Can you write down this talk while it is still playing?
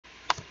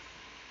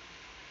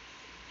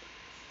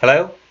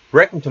Hello,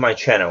 welcome to my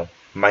channel.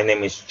 My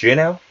name is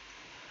Gino.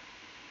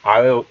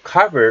 I will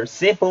cover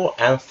simple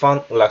and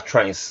fun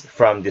electronics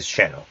from this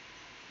channel.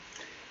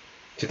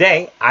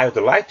 Today, I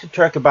would like to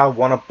talk about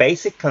one of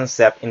basic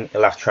concepts in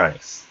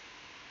electronics.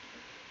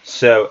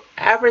 So,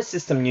 every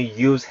system you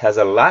use has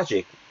a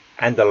logic,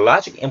 and the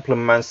logic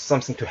implements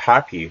something to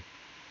help you.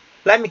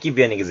 Let me give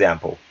you an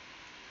example.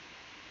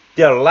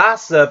 There are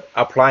lots of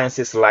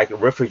appliances like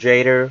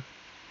refrigerator,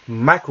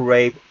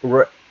 microwave,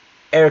 or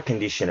air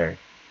conditioner.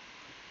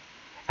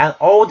 And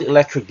all the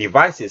electric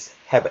devices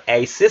have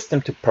a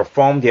system to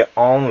perform their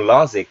own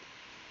logic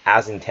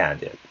as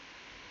intended.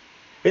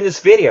 In this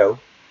video,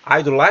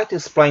 I'd like to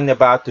explain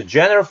about the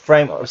general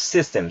frame of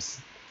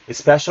systems,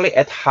 especially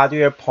at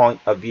hardware point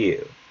of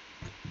view.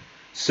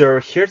 So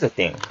here's the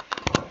thing.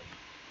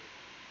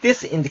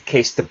 This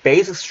indicates the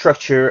basic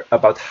structure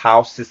about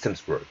how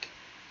systems work.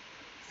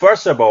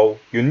 First of all,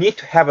 you need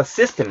to have a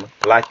system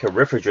like a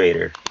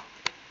refrigerator.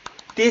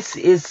 This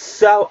is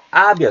so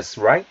obvious,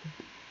 right?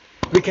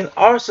 We can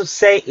also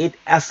say it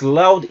as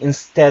load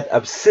instead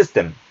of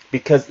system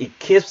because it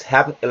keeps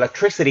having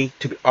electricity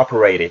to be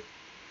operated.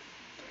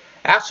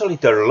 Actually,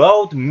 the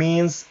load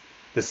means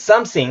the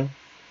something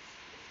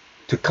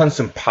to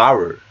consume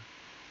power.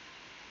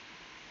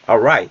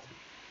 Alright.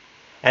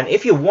 And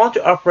if you want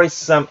to operate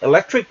some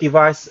electric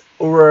device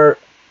or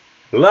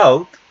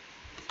load,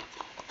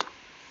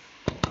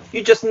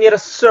 you just need a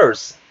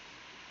source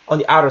on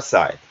the other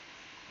side.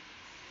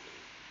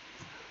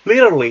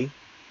 Literally,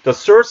 the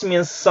source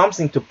means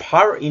something to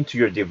power into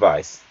your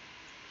device.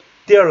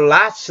 There are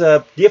lots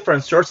of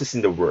different sources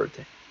in the world.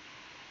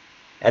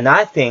 And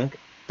I think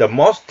the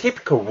most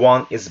typical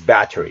one is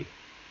battery.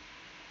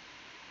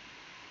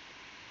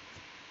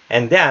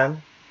 And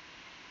then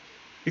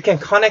you can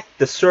connect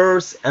the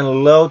source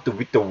and load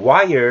with the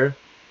wire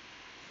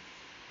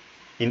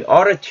in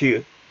order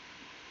to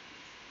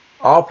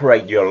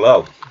operate your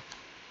load.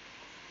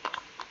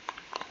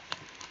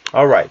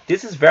 Alright,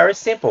 this is very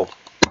simple.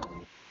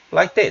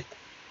 Like that.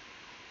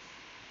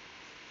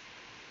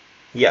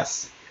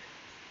 Yes.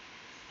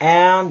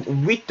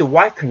 And with the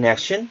wire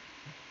connection,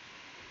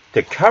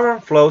 the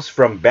current flows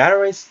from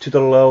batteries to the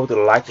load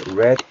like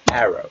red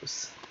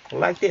arrows.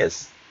 Like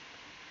this.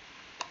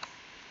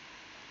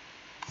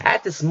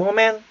 At this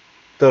moment,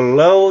 the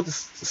load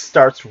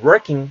starts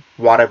working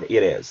whatever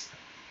it is.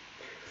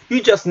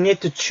 You just need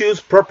to choose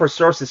proper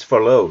sources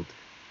for load.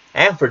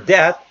 And for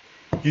that,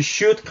 you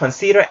should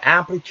consider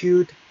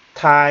amplitude,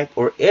 type,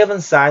 or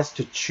even size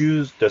to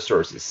choose the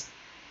sources.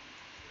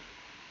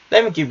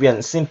 Let me give you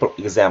a simple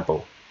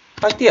example,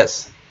 like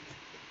this.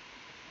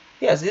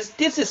 Yes,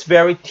 this is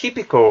very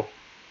typical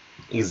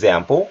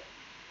example.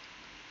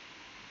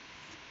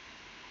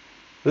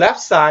 Left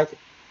side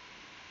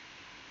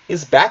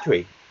is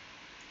battery.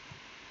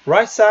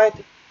 Right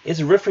side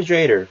is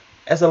refrigerator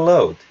as a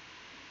load.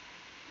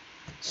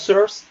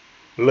 Source,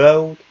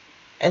 load,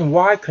 and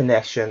wire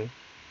connection,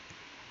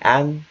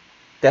 and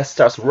that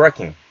starts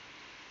working.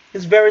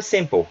 It's very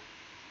simple.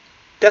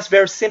 That's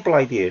very simple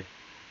idea.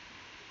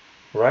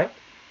 Right?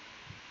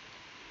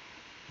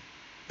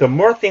 The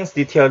more things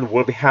detailed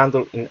will be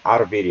handled in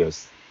other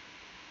videos.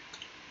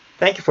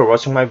 Thank you for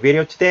watching my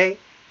video today,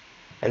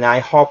 and I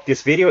hope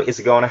this video is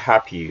gonna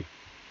help you.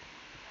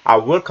 I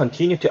will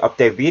continue to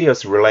update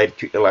videos related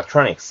to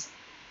electronics.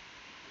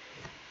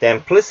 Then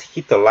please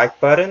hit the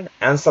like button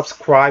and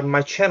subscribe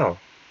my channel.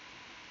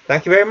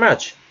 Thank you very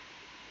much.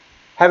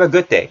 Have a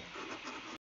good day.